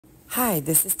Hi,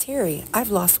 this is Terry.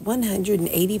 I've lost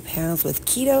 180 pounds with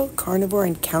keto, carnivore,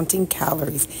 and counting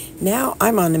calories. Now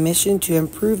I'm on a mission to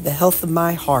improve the health of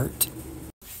my heart.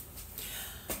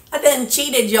 I done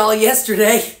cheated y'all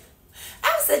yesterday.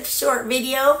 That was such a short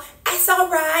video. That's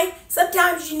alright.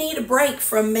 Sometimes you need a break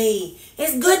from me.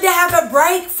 It's good to have a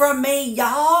break from me,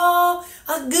 y'all.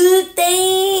 A good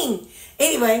thing.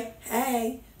 Anyway,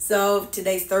 hey. So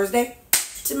today's Thursday.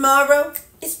 Tomorrow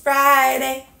is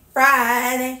Friday.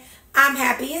 I'm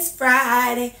happy it's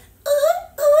Friday.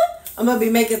 I'm going to be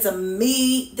making some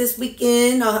meat this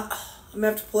weekend. I'm going to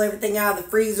have to pull everything out of the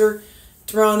freezer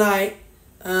tomorrow night.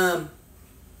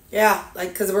 Yeah,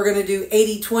 because we're going to do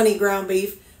 80-20 ground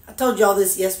beef. I told y'all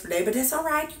this yesterday, but it's all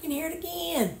right. You can hear it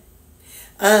again.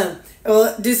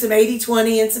 We'll do some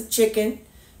 80-20 and some chicken.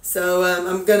 So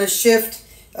I'm going to shift.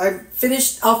 I'll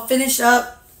finish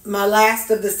up my last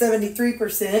of the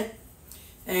 73%.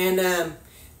 And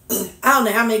I don't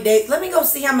know how many days. Let me go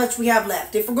see how much we have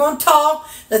left. If we're going to talk,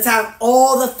 let's have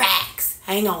all the facts.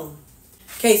 Hang on.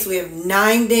 Okay, so we have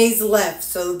 9 days left.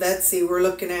 So let's see. We're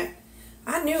looking at.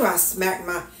 I knew I smacked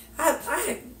my.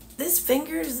 This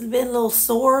finger's been a little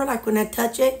sore, like when I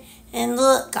touch it. And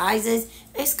look, guys,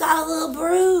 it's got a little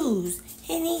bruise.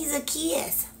 It needs a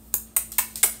kiss.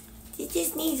 It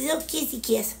just needs a little kissy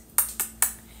kiss.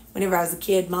 Whenever I was a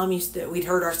kid, we'd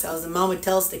hurt ourselves, and Mom would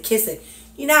tell us to kiss it.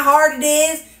 You know how hard it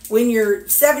is when you're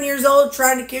 7 years old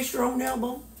trying to kiss your own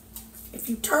elbow? If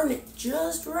you turn it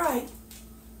just right,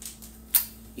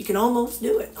 you can almost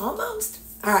do it. Almost.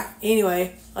 All right.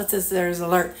 Anyway, there's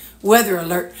alert. Weather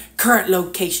alert. Current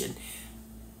location.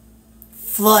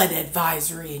 Flood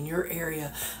advisory in your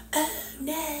area. Oh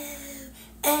no.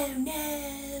 Oh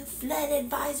no. Flood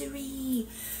advisory.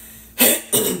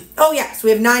 Oh yeah. So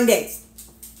we have 9 days.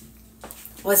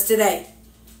 What's today?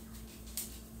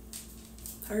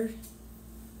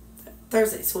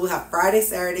 Thursday. So we'll have Friday,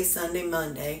 Saturday, Sunday,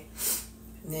 Monday.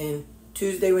 And then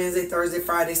Tuesday, Wednesday, Thursday,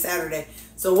 Friday, Saturday.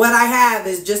 So what I have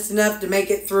is just enough to make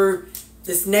it through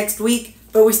this next week.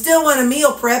 But we still want a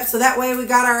meal prep, so that way we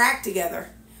got our act together.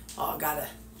 Oh, I gotta.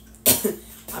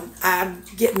 I'm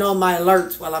getting all my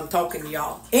alerts while I'm talking to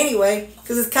y'all. Anyway,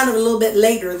 because it's kind of a little bit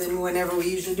later than whenever we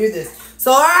usually do this.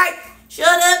 So, all right. Shut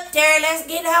up, Terry. Let's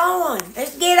get on.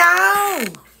 Let's get on.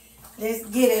 Let's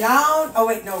get it on. Oh,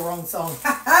 wait. No, wrong song.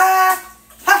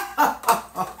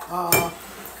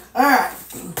 All right.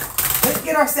 Let's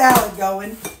get our salad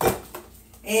going.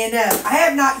 And I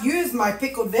have not used my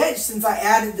pickled veg since I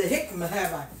added the jicama,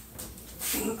 have I?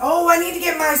 Oh, I need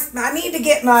to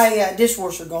get my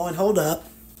dishwasher going. Hold up.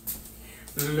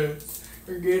 Let's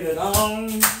get it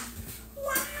on.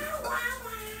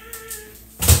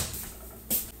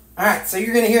 All right, so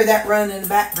you're going to hear that running in the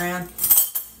background.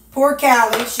 Poor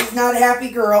Callie, she's not a happy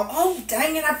girl. Oh,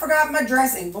 dang it, I forgot my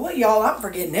dressing. Boy, y'all, I'm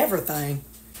forgetting everything.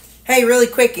 Hey, really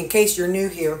quick, in case you're new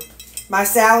here. My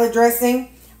salad dressing,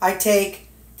 I take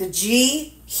the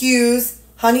G. Hughes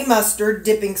honey mustard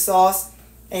dipping sauce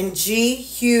and G.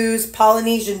 Hughes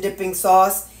Polynesian dipping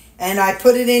sauce, and I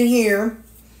put it in here.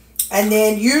 And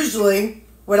then usually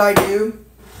what I do,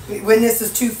 when this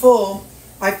is too full,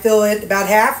 I fill it about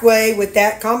halfway with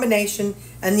that combination,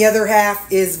 and the other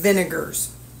half is vinegars.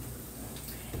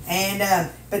 And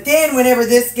but then whenever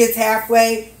this gets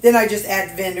halfway, then I just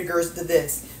add vinegars to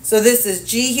this. So this is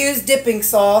G. Hughes dipping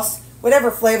sauce,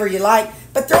 whatever flavor you like,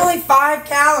 but they're only 5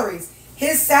 calories.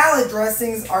 His salad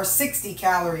dressings are 60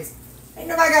 calories. Ain't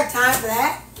nobody got time for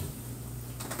that.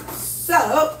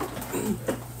 So,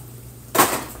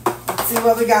 let's see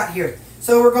what we got here.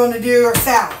 So we're going to do our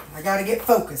salad. I got to get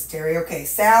focused, Terry. Okay,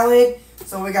 salad.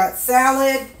 So we got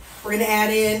salad. We're going to add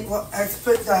in, well, let's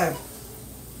put the,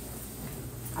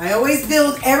 I always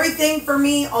build everything for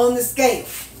me on the scale.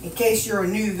 In case you're a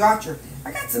new watcher.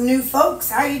 I got some new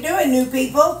folks. How you doing, new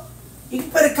people? You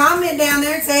can put a comment down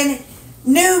there saying,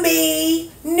 newbie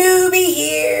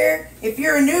here. If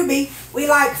you're a newbie, we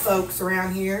like folks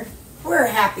around here. We're a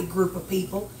happy group of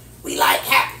people. We like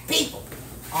happy people.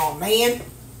 Oh, man.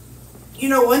 You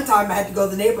know, one time I had to go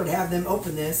to the neighbor to have them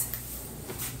open this.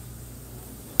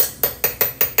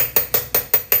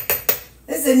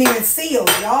 This isn't even sealed,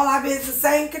 y'all. I mean, it's the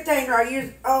same container I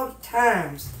use all the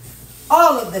times.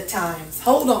 All of the times.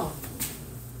 Hold on.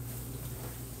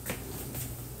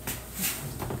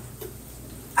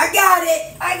 I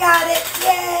got it.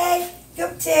 Yay.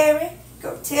 Go, Terry.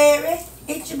 Go, Terry.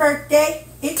 It's your birthday.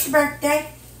 It's your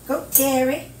birthday. Go,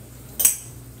 Terry.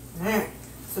 All right.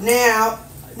 So now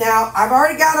I've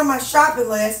already got on my shopping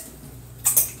list,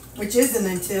 which isn't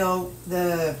until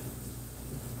the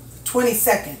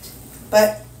 22nd.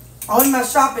 But on my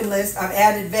shopping list, I've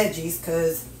added veggies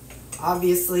because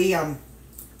obviously I'm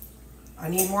I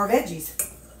need more veggies.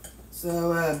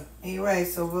 So anyway,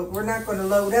 so we're not going to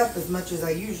load up as much as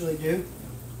I usually do.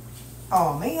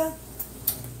 Oh man,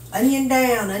 onion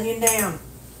down, onion down.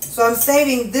 So I'm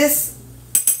saving this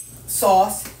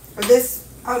sauce or this,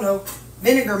 I don't know,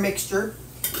 vinegar mixture,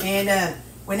 and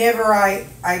whenever I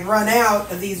run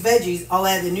out of these veggies, I'll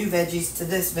add the new veggies to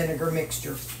this vinegar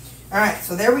mixture. All right,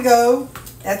 so there we go.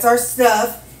 That's our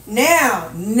stuff. Now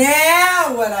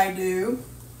what I do,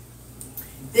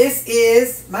 this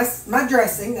is my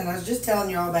dressing that I was just telling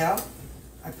y'all about.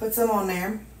 I put some on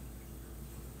there.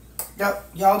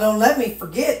 Y'all don't let me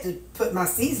forget to put my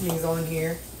seasonings on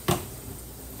here.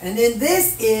 And then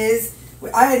this is,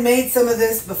 I had made some of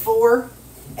this before,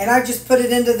 and I just put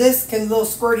it into this little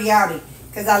squirty outy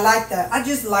because I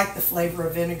just like the flavor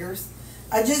of vinegars.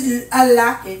 I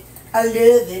like it. I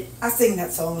love it. I sing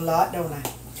that song a lot, don't I?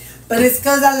 But it's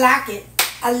because I like it.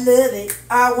 I love it.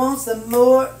 I want some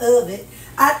more of it.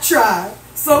 I try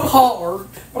so hard,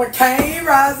 but I can't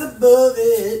rise above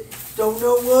it. Don't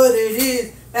know what it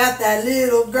is about that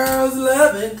little girl's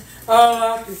loving. I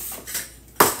like it.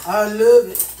 I love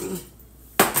it.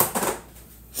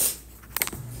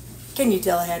 Can you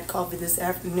tell I had coffee this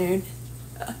afternoon?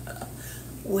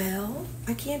 Well,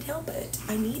 I can't help it.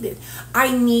 I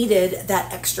needed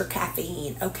that extra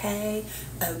caffeine, okay?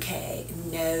 Okay,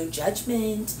 no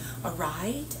judgment, all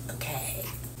right? Okay.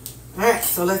 All right,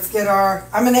 so let's get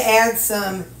I'm going to add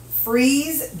some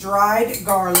freeze-dried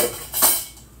garlic,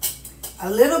 a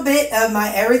little bit of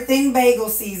my everything bagel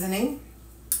seasoning.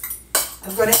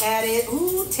 I'm going to add it,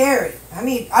 ooh, Terri.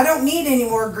 I don't need any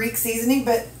more Greek seasoning,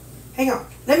 but hang on.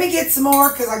 Let me get some more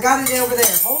because I got it over there.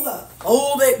 Hold up.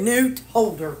 Hold it, Newt.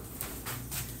 Hold her.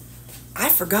 I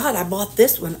forgot I bought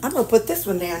this one. I'm going to put this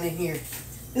one down in here.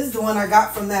 This is the one I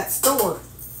got from that store.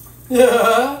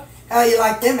 How you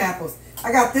like them apples?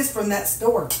 I got this from that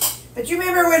store. But you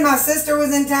remember when my sister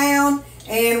was in town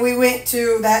and we went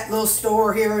to that little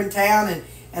store here in town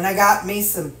and I got me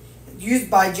some, used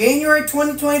by January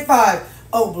 2025.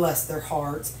 Oh, bless their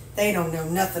hearts. They don't know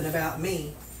nothing about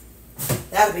me.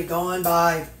 That'll be gone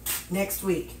by next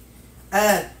week.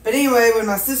 But anyway, when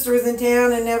my sister was in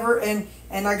town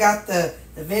and I got the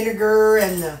vinegar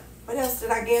and what else did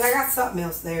I get? I got something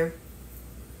else there.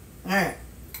 All right.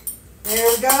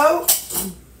 There we go.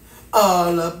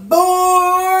 All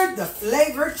aboard the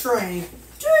flavor train.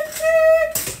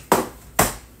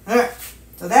 All right.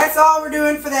 So that's all we're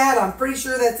doing for that. I'm pretty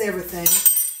sure that's everything.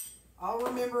 I'll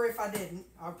remember if I didn't.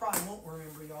 I probably won't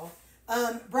remember, y'all.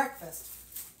 Breakfast.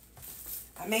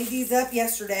 I made these up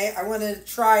yesterday. I want to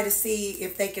try to see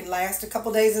if they can last a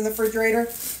couple days in the refrigerator.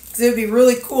 Because it would be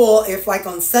really cool if, like,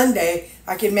 on Sunday,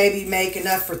 I could maybe make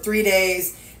enough for 3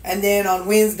 days. And then on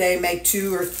Wednesday, make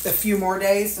 2 or a few more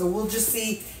days. So we'll just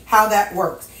see how that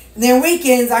works. And then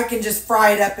weekends, I can just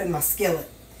fry it up in my skillet.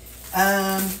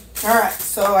 All right.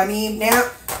 So I need now.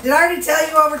 Did I already tell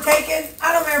you what we're taking?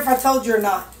 I don't remember if I told you or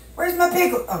not. Where's my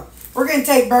pickle? Oh, we're going to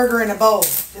take burger in a bowl.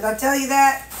 Did I tell you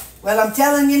that? Well, I'm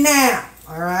telling you now.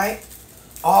 All right.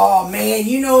 Oh, man,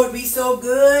 you know it would be so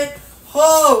good.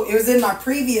 Oh, it was in my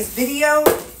previous video.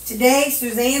 Today,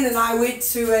 Suzanne and I went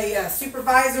to a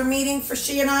supervisor meeting for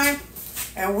she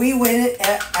and we went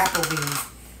at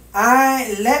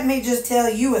Applebee's. Let me just tell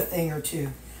you a thing or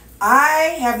two.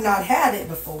 I have not had it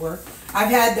before. I've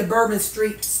had the Bourbon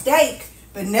Street steak,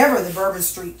 but never the Bourbon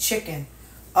Street chicken.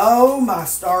 Oh, my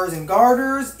stars and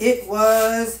garters. It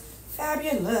was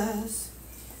fabulous.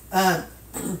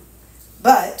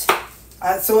 But,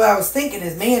 so what I was thinking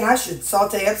is, man, I should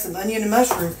saute up some onion and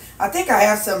mushrooms. I think I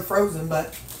have some frozen,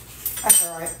 but that's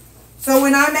all right. So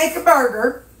when I make a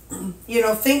burger, you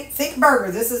know, think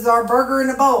burger. This is our burger in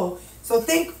a bowl. So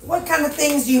think, what kind of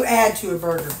things do you add to a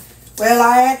burger? Well,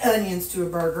 I add onions to a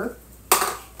burger.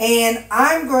 And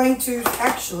I'm going to,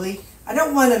 actually, I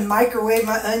don't want to microwave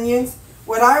my onions.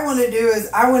 What I want to do is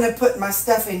I want to put my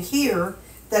stuff in here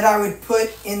that I would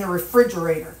put in the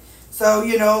refrigerator. So,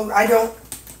 you know, I don't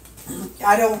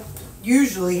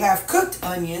usually have cooked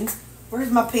onions. Where's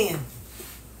my pen?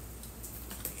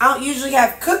 I don't usually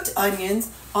have cooked onions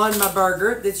on my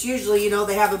burger. That's usually, you know,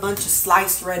 they have a bunch of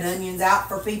sliced red onions out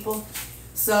for people.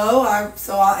 So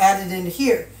I'll add it into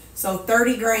here. So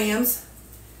 30 grams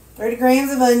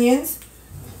of onions.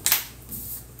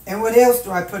 And what else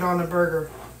do I put on a burger?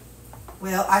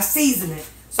 Well, I season it.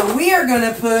 So we are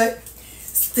going to put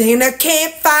sing a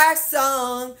campfire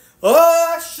song.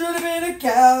 Oh, I should have been a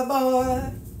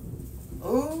cowboy.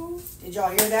 Oh, did y'all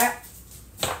hear that?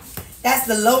 That's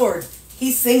the Lord.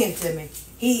 He's singing to me.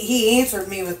 He answered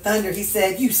me with thunder. He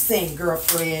said, you sing,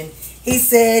 girlfriend. He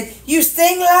said, you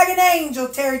sing like an angel,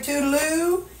 Terry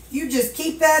Toodaloo. You just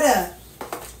keep that up.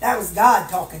 That was God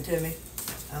talking to me.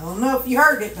 I don't know if you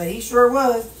heard it, but he sure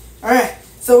was. All right,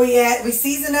 so we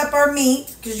season up our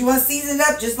meat because you want to season it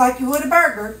up just like you would a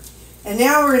burger. And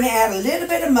now we're going to add a little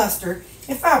bit of mustard.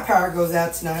 If our power goes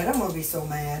out tonight, I'm going to be so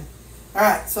mad. All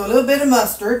right, so a little bit of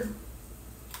mustard.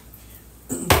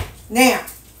 Now,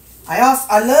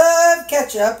 I love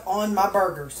ketchup on my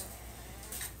burgers.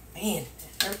 Man,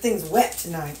 everything's wet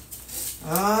tonight.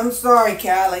 I'm sorry,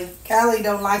 Callie. Callie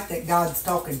don't like that God's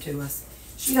talking to us.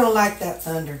 She don't like that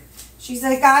thunder. She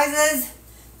said, guys,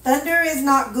 thunder is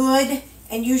not good,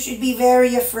 and you should be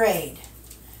very afraid.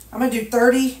 I'm going to do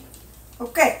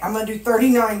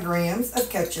 39 grams of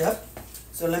ketchup.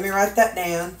 So let me write that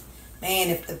down. Man,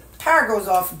 if the power goes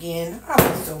off again, I'll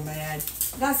be so mad.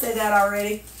 Did I say that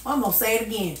already? I'm going to say it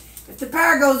again. If the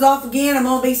power goes off again, I'm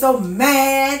going to be so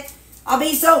mad. I'll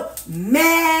be so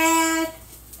mad.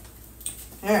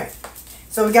 All right.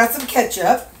 So we got some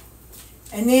ketchup.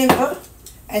 And then, I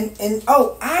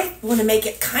want to make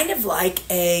it kind of like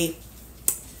a,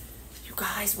 you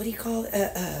guys, what do you call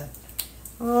it?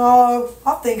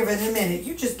 I'll think of it in a minute.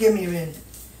 You just give me a minute.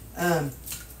 A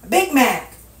Big Mac.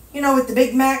 You know, with the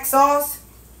Big Mac sauce.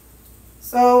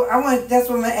 So that's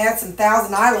when I'm going to add some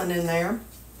Thousand Island in there.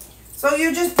 So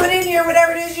you just put in here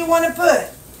whatever it is you want to put.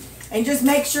 And just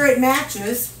make sure it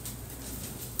matches.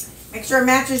 Make sure it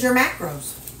matches your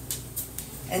macros.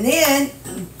 And then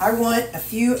I want a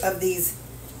few of these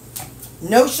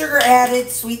no sugar added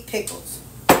sweet pickles.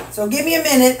 So give me a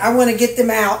minute. I want to get them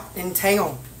out and hang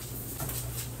on.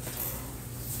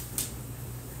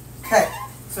 Okay.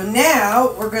 So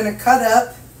now we're going to cut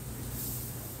up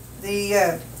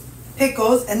the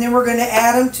pickles, and then we're going to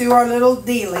add them to our little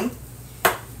dealing.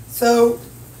 So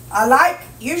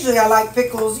usually I like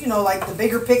pickles, you know, like the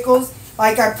bigger pickles.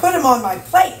 Like I put them on my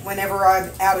plate whenever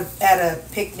I'm at a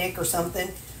picnic or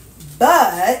something.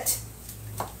 But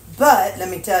let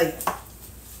me tell you,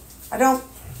 I don't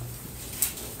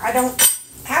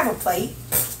have a plate,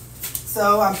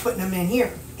 so I'm putting them in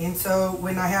here. And so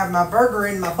when I have my burger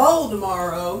in my bowl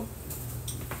tomorrow,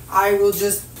 I will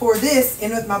just pour this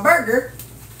in with my burger.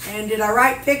 And did I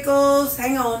write pickles?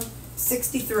 Hang on,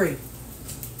 63.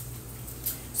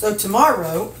 So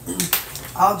tomorrow,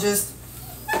 I'll just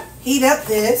heat up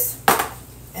this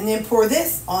and then pour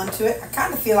this onto it. I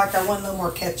kind of feel like I want a little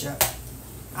more ketchup.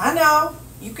 I know,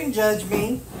 you can judge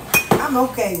me. I'm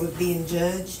okay with being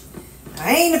judged.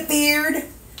 I ain't afeared.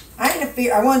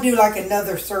 I want to do like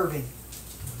another serving.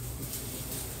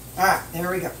 All right, there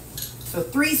we go. So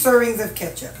 3 servings of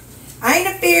ketchup. I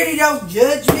ain't afeared of y'all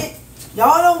judgment.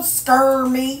 Y'all don't scare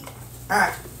me. All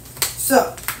right,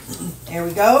 so there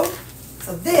we go.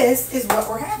 So this is what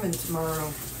we're having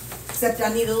tomorrow. Except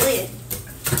I need a lid.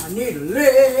 I need a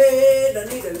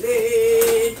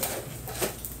lid.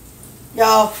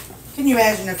 Y'all, can you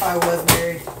imagine if I was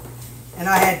married and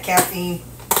I had caffeine?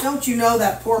 Don't you know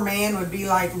that poor man would be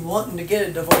like wanting to get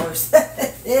a divorce?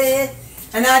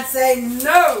 And I'd say,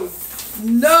 no,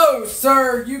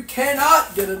 sir, you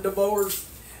cannot get a divorce.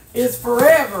 It's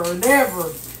forever and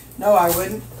ever. No, I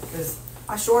wouldn't, because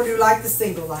I sure do like the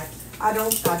single life. I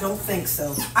don't think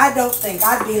so. I don't think.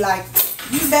 I'd be like,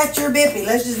 you bet your bippy.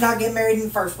 Let's just not get married in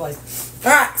the first place.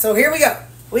 All right, so here we go.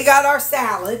 We got our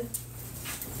salad.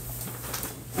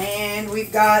 And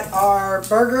we've got our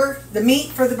burger, the meat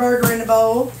for the burger in the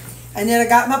bowl. And then I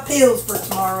got my pills for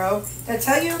tomorrow. Did I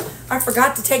tell you I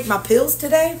forgot to take my pills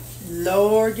today?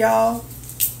 Lord, y'all.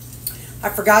 I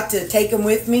forgot to take them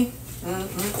with me.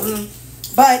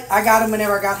 But I got them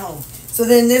whenever I got home. So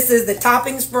then this is the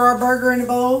toppings for our burger in the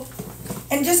bowl.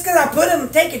 And just because I put them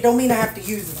and take it don't mean I have to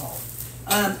use it all.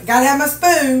 I got to have my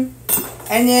spoon.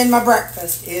 And then my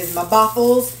breakfast is my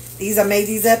waffles. I made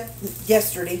these up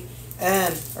yesterday.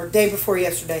 Or day before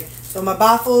yesterday. So my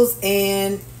waffles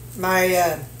and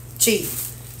my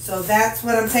cheese. So that's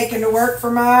what I'm taking to work for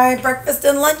my breakfast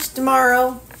and lunch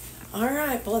tomorrow. All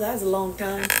right, boy, that was a long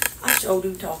time. I sure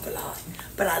do talk a lot.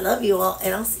 But I love you all,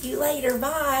 and I'll see you later.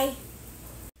 Bye.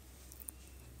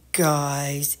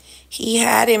 Guys, he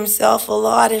had himself a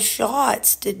lot of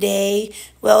shots today.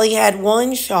 Well, he had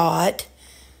 1 shot,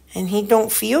 and he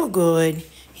don't feel good.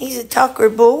 He's a Tucker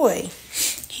boy.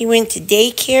 He went to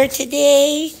daycare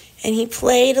today, and he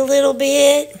played a little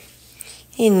bit.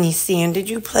 And Sam, did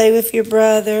you play with your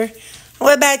brother?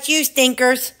 What about you,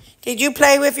 stinkers? Did you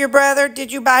play with your brother?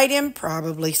 Did you bite him?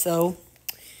 Probably so.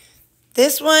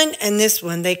 This one and this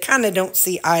one, they kind of don't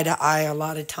see eye to eye a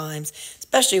lot of times,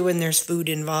 especially when there's food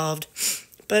involved.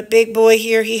 But big boy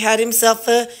here, he had himself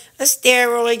a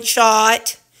steroid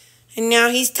shot, and now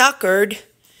he's tuckered.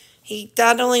 He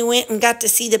not only went and got to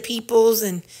see the peoples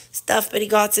and stuff, but he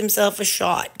got himself a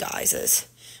shot, guys.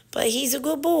 but he's a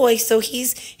good boy, so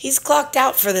he's clocked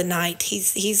out for the night.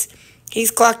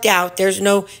 He's clocked out. There's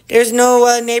no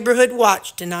neighborhood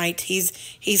watch tonight.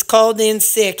 He's called in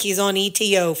sick. He's on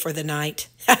ETO for the night.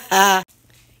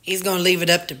 He's gonna leave it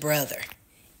up to brother.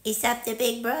 It's up to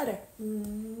big brother.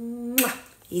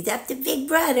 He's up to big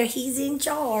brother. He's in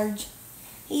charge.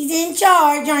 He's in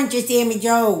charge, aren't you, Sammy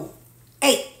Joe?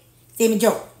 Hey, Sammy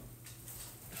Joe.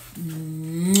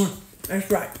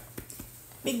 That's right.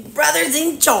 Big brother's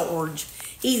in charge.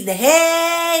 He's the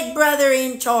head brother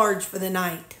in charge for the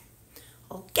night.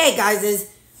 Okay, guys,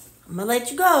 I'm going to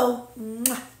let you go.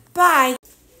 Bye.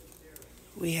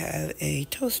 We have a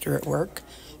toaster at work,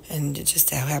 and it just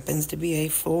so happens to be a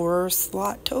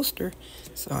 4-slot toaster.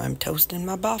 So I'm toasting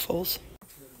my waffles.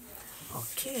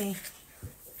 Okay.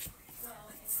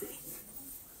 Let's see.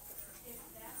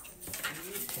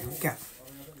 There we go.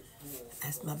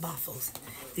 That's my waffles.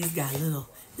 These got a little,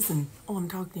 listen, oh, I'm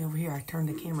talking over here. I turned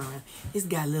the camera around. This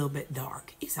got a little bit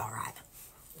dark. It's all right.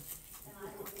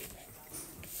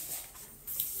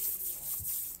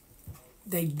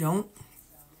 They don't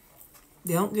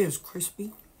get as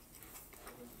crispy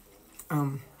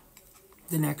the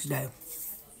next day.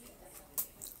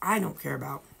 I don't care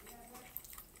about.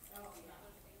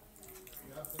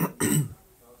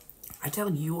 I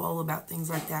tell you all about things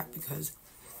like that because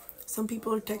some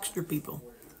people are texture people.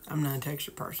 I'm not a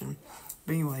texture person.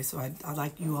 But anyway, so I'd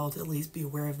like you all to at least be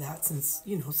aware of that since,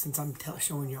 since I'm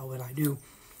showing y'all what I do.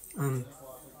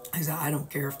 I don't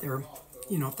care if they're,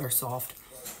 if they're soft.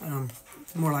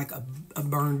 It's more like a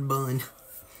burned bun.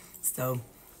 So,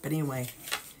 but anyway,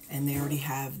 and they already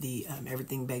have the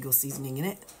everything bagel seasoning in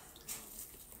it.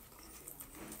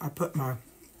 I put my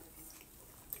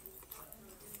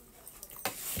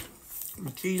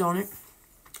cheese on it.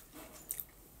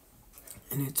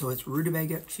 And so it's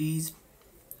rutabaga cheese,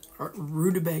 or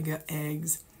rutabaga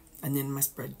eggs, and then my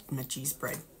cheese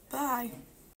spread. Bye.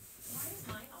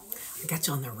 I got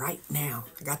you on the right now.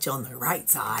 I got you on the right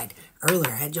side.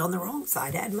 Earlier I had you on the wrong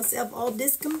side. I had myself all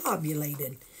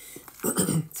discombobulated.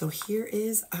 So here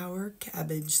is our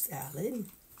cabbage salad.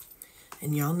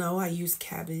 And y'all know I use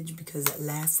cabbage because it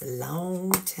lasts a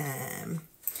long time.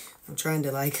 I'm trying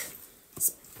to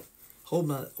hold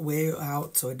my way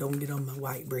out so it don't get on my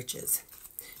white britches.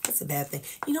 That's a bad thing.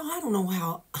 I don't know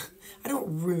how, I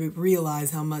don't realize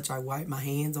how much I wipe my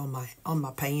hands on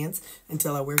my pants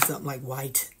until I wear something like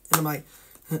white. And I'm like,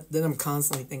 then I'm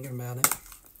constantly thinking about it.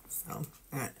 So,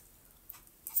 all right.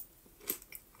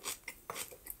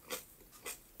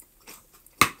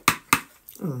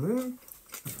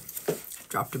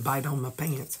 Dropped a bite on my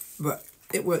pants, but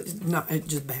it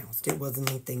just bounced. It wasn't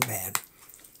anything bad.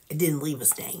 It didn't leave a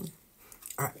stain.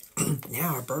 All right,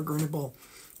 now our burger in a bowl.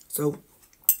 So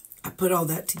I put all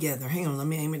that together. Hang on, let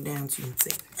me aim it down so you can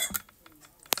see.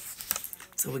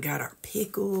 So we got our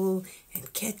pickle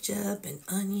and ketchup and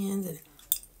onions and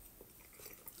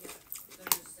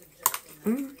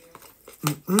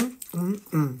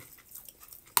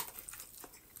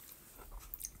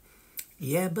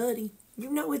Yeah, buddy.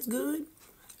 You know it's good.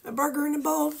 A burger in a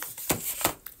bowl.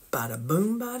 Bada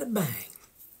boom, bada bang.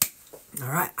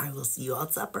 All right, I will see you all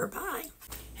at supper. Bye.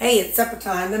 Hey, it's supper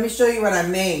time. Let me show you what I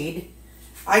made.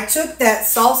 I took that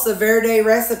salsa verde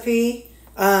recipe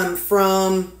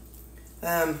from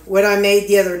what I made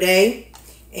the other day.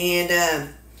 And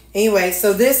anyway,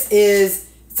 so this is,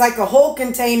 it's like a whole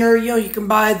container. You can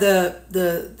buy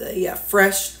the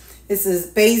fresh. This is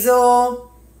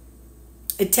basil,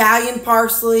 Italian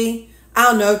parsley. I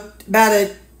don't know,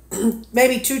 about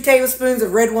maybe 2 tablespoons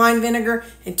of red wine vinegar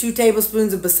and 2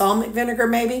 tablespoons of balsamic vinegar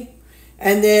maybe.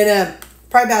 And then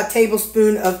probably about a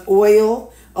tablespoon of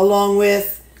oil, along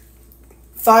with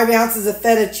 5 ounces of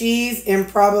feta cheese and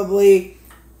probably,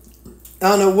 I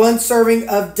don't know, 1 serving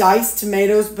of diced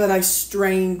tomatoes, but I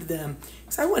strained them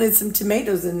because I wanted some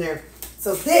tomatoes in there.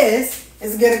 So this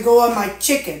is going to go on my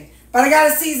chicken, but I got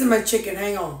to season my chicken.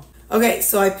 Hang on. Okay,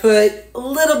 so I put a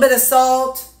little bit of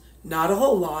salt, not a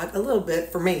whole lot, a little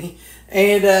bit for me.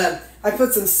 And I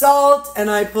put some salt and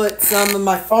I put some of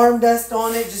my farm dust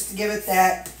on it just to give it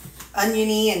that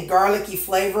oniony and garlicky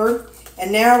flavor.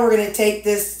 And now we're going to take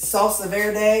this salsa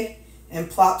verde and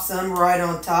plop some right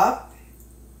on top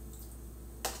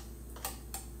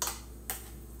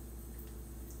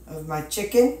of my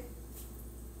chicken.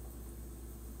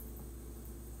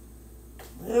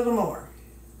 A little more.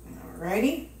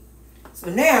 Alrighty. So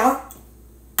now,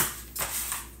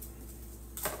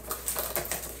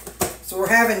 we're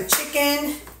having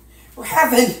chicken. We're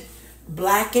having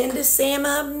blackened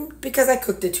salmon because I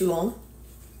cooked it too long.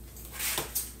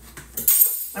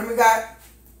 And we got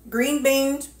green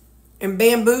beans and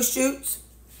bamboo shoots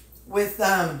with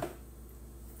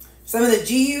some of the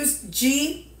G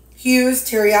Hughes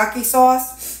teriyaki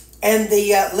sauce and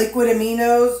the liquid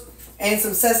aminos and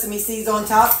some sesame seeds on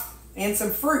top and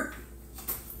some fruit.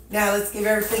 Now let's give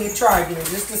everything a try. Give me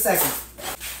just a second.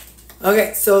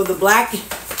 Okay, so the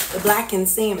blackened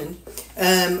salmon.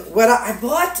 I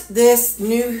bought this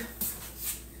new.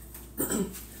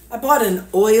 I bought an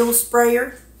oil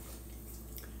sprayer.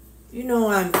 You know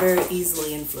I'm very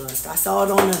easily influenced. I saw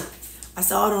it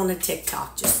on a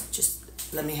TikTok. Just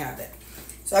let me have it.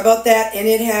 So I bought that, and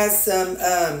it has some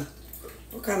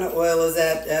what kind of oil is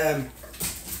that?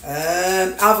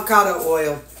 Avocado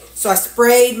oil. So I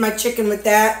sprayed my chicken with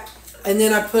that, and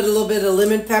then I put a little bit of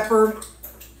lemon pepper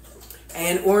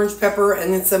and orange pepper,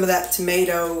 and then some of that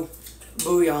tomato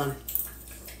bouillon.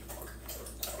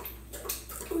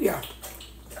 Oh yeah,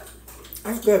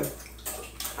 that's good.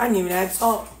 I didn't even add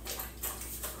salt.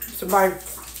 So my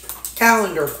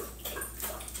calendar.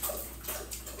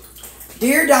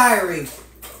 Dear diary,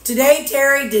 today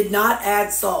Terry did not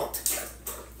add salt.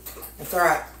 That's all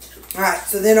right. All right,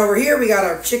 so then over here we got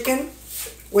our chicken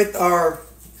with our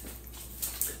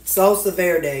salsa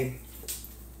verde.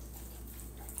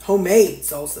 Homemade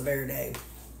salsa verde.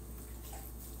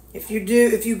 If you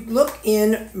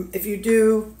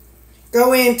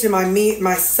go into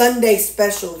my Sunday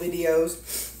special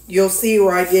videos, you'll see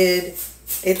where I did,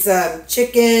 it's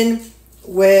chicken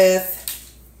with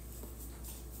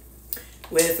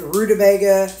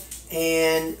rutabaga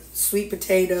and sweet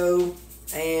potato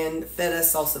and feta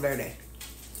salsa verde.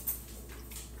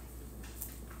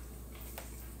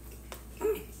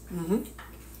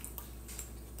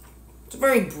 It's a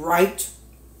very bright,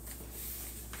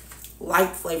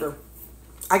 light flavor.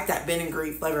 I like that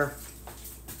vinegary flavor.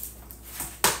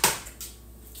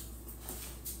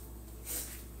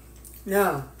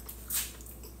 Now,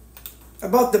 I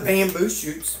bought the bamboo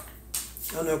shoots,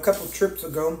 I don't know, a couple trips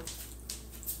ago.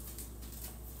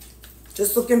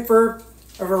 Just looking for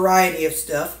a variety of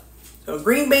stuff. So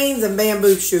green beans and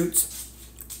bamboo shoots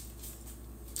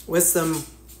with some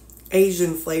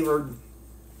Asian flavored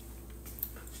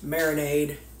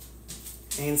marinade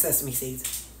and sesame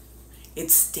seeds.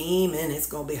 It's steaming. It's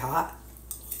going to be hot.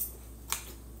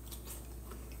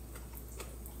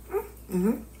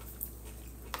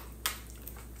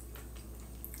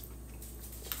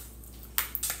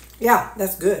 Yeah,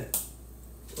 that's good.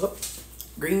 Whoop.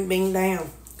 Green bean down.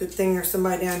 Good thing there's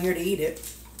somebody down here to eat it.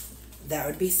 That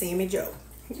would be Sammy Joe.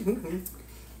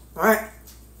 All right.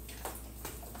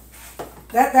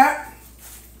 That.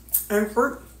 And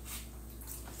fruit.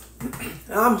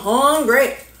 I'm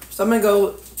hungry. So I'm going to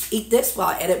go eat this while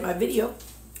I edit my video.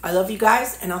 I love you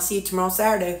guys, and I'll see you tomorrow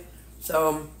Saturday.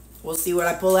 So we'll see what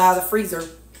I pull out of the freezer,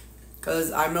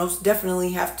 because I most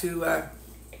definitely have to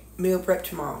meal prep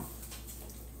tomorrow.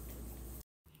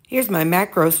 Here's my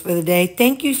macros for the day.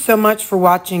 Thank you so much for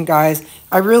watching, guys.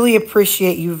 I really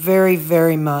appreciate you very,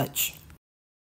 very much.